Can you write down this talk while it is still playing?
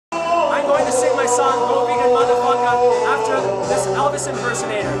going to sing my song, Go Vegan Muthafucka, after this Elvis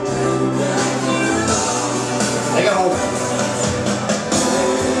impersonator. Take it home.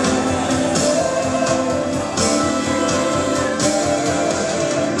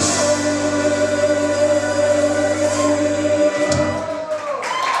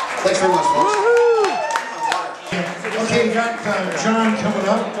 Thanks very much, folks. Okay, we got John coming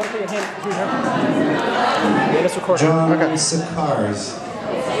up. John Sakars.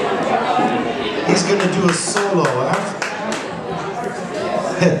 He's going to do a solo.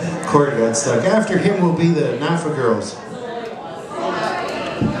 Chord got stuck. After him will be the NAFA girls.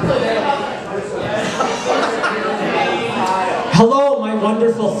 Hello, my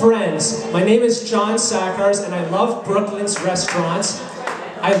wonderful friends. My name is John Sakars, and I love Brooklyn's restaurants.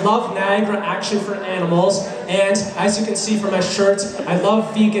 I love Niagara Action for Animals, and as you can see from my shirt, I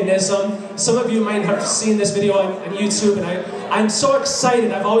love veganism. Some of you might have seen this video on YouTube, and I'm so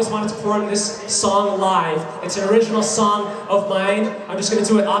excited. I've always wanted to perform this song live. It's an original song of mine. I'm just going to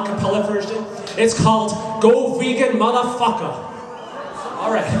do an a cappella version. It's called Go Vegan Muthafucka.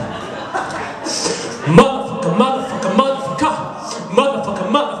 All right. Motherfucker, motherfucker, motherfucker. Motherfucker,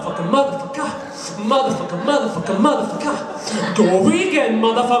 motherfucker, motherfucker. Motherfucker, motherfucker, motherfucker. Go vegan,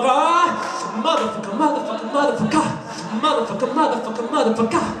 motherfucker. Motherfucker, motherfucker, motherfucker. Motherfucker, motherfucker,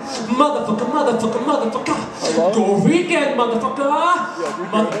 motherfucker. Motherfucker, motherfucker, motherfucker. Go vegan, motherfucker.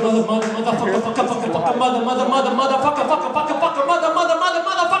 Mother, mother, mother, motherfucker, fucker, fucker, fucker, mother, mother, mother, motherfucker, fucker, fucker, fucker, mother, mother, mother,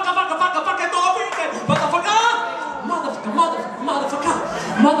 motherfucker, fucker, fucker, fucker, go vegan, motherfucker. Motherfucker, motherfucker, motherfucker.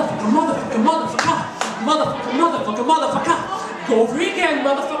 Motherfucker, motherfucker, motherfucker. Motherfucker, motherfucker, motherfucker. Go vegan,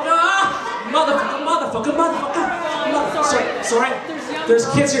 motherfucker. Motherfucker, motherfucker, motherfucker. Sorry, there's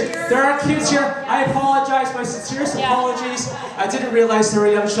kids here. There are kids here. I apologize, my sincerest apologies. I didn't realize there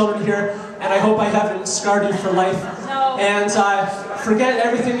were young children here, and I hope I haven't scarred you for life. No. And forget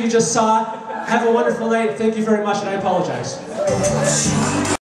everything you just saw. Have a wonderful night. Thank you very much, and I apologize.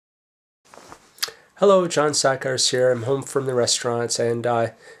 Hello, John Sakars here. I'm home from the restaurant, and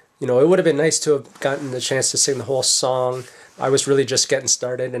you know, it would have been nice to have gotten the chance to sing the whole song. I was really just getting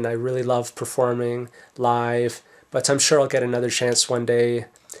started, and I really love performing live, but I'm sure I'll get another chance one day.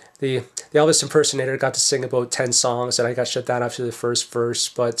 The Elvis impersonator got to sing about 10 songs, and I got shut down after the first verse,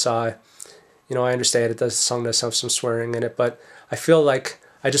 but you know, I understand the song does have some swearing in it, but I feel like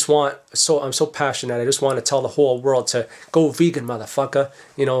I'm so passionate. I just want to tell the whole world to go vegan, motherfucker.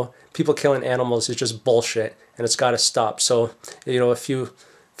 You know, people killing animals is just bullshit, and it's got to stop. So, you know, if you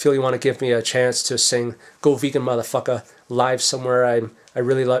feel you want to give me a chance to sing Go Vegan Motherfucker live somewhere, I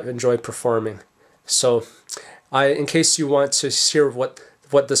really enjoy performing. So in case you want to hear what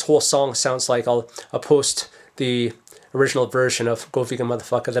this whole song sounds like, I'll post the original version of Go Vegan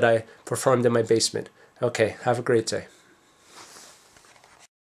Motherfucker that I performed in my basement. Okay, have a great day.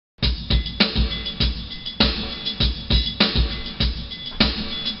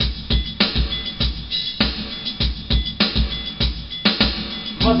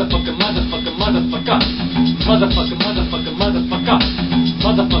 Motherfucker, motherfucker, motherfucker. Motherfucker, motherfucker, motherfucker.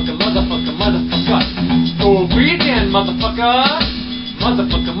 Motherfucker, motherfucker, motherfucker. Go vegan, motherfucker.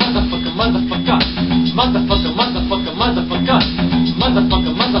 Motherfucker, motherfucker, motherfucker. Motherfucker, motherfucker, motherfucker.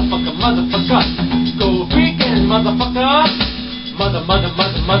 Motherfucker, motherfucker, motherfucker. Go vegan, motherfucker. Mother, mother,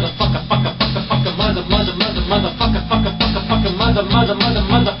 mother, motherfucker, fucker, fucker, fucker, mother, mother, mother, motherfucker, fucker, fucker, fucker, mother, mother, mother,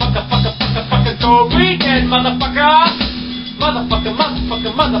 motherfucker, fucker, fucker, fucker. Go vegan, motherfucker. Motherfucker,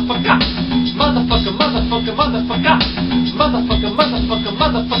 motherfucker, motherfucker. Motherfucker, motherfucker, motherfucker. Motherfucker, motherfucker,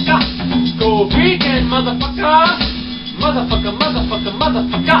 motherfucker. Go vegan, motherfucker. Motherfucker, motherfucker,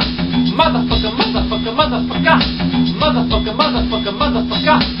 motherfucker. Motherfucker, motherfucker, motherfucker. Motherfucker, motherfucker,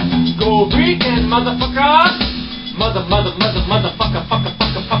 motherfucker. Go vegan, motherfucker. Mother, mother, mother, motherfucker, fucker,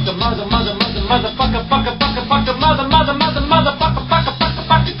 fucker, fucker, mother, mother, mother, motherfucker, fucker, fucker, fucker, mother, mother, mother, motherfucker, fucker, fucker,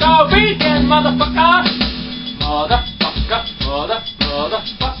 fucker. Go vegan, motherfucker. Motherfucker, mother,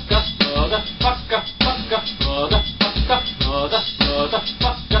 motherfucker,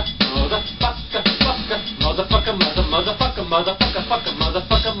 motherfucker, fucker, motherfucker, mother, motherfucker, motherfucker, fucker,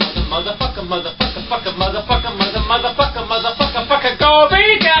 motherfucker, mother, motherfucker, motherfucker, fucker, motherfucker, mother, motherfucker, motherfucker, fucker, motherfucker, mother, motherfucker, motherfucker, fucker, go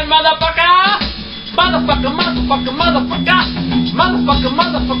vegan, motherfucker. Motherfucker, motherfucker, motherfucker. Motherfucker,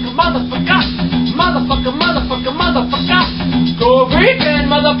 motherfucker, motherfucker. Motherfucker, motherfucker, motherfucker. Go vegan,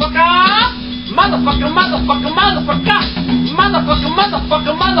 motherfucker. Motherfucker, motherfucker, motherfucker. Motherfucker,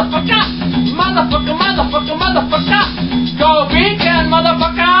 motherfucker, motherfucker. Motherfucker, motherfucker, motherfucker. Go vegan,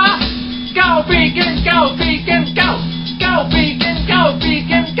 motherfucker. Go vegan, go vegan, go. Go vegan, go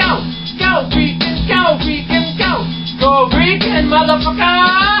vegan, go. Go vegan, go vegan, go. Go vegan,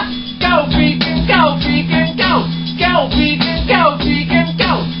 motherfucker. Go vegan, go vegan, go. Go vegan, go vegan,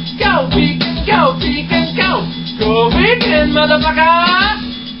 go. Go vegan. Weekend, motherfucker!